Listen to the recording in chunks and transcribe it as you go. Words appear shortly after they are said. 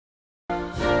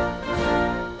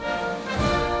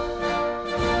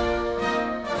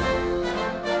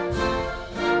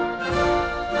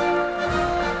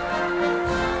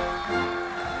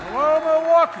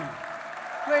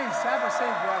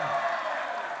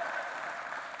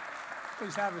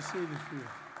Please have a seat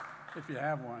if you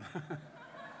have one.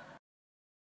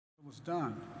 It was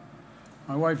done.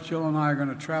 My wife Jill and I are going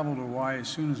to travel to Hawaii as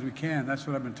soon as we can. That's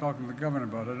what I've been talking to the governor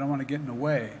about. I don't want to get in the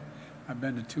way. I've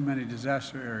been to too many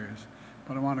disaster areas,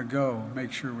 but I want to go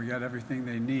make sure we got everything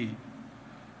they need.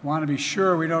 I want to be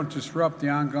sure we don't disrupt the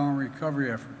ongoing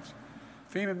recovery efforts.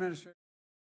 FEMA administration.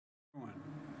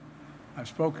 I've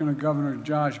spoken to Governor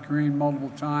Josh Green multiple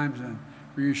times and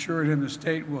reassured him the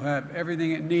state will have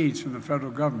everything it needs from the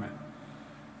federal government.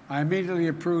 I immediately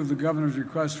approved the governor's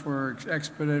request for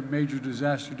expedited major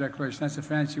disaster declaration. That's a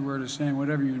fancy word of saying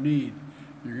whatever you need,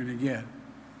 you're going to get.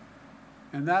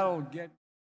 And that'll get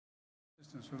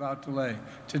assistance without delay.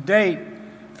 To date,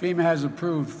 FEMA has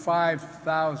approved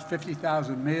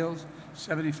 50,000 meals,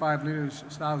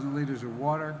 75,000 liters of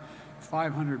water,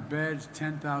 500 beds,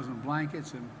 10,000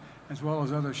 blankets, and as well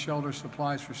as other shelter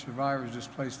supplies for survivors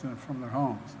displaced from their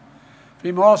homes.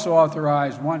 FEMA also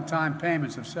authorized one-time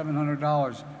payments of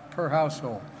 $700 per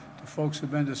household to folks who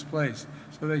have been displaced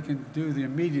so they can do the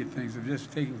immediate things of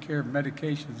just taking care of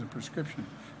medications and prescriptions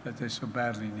that they so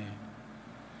badly need.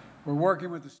 We're working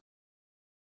with the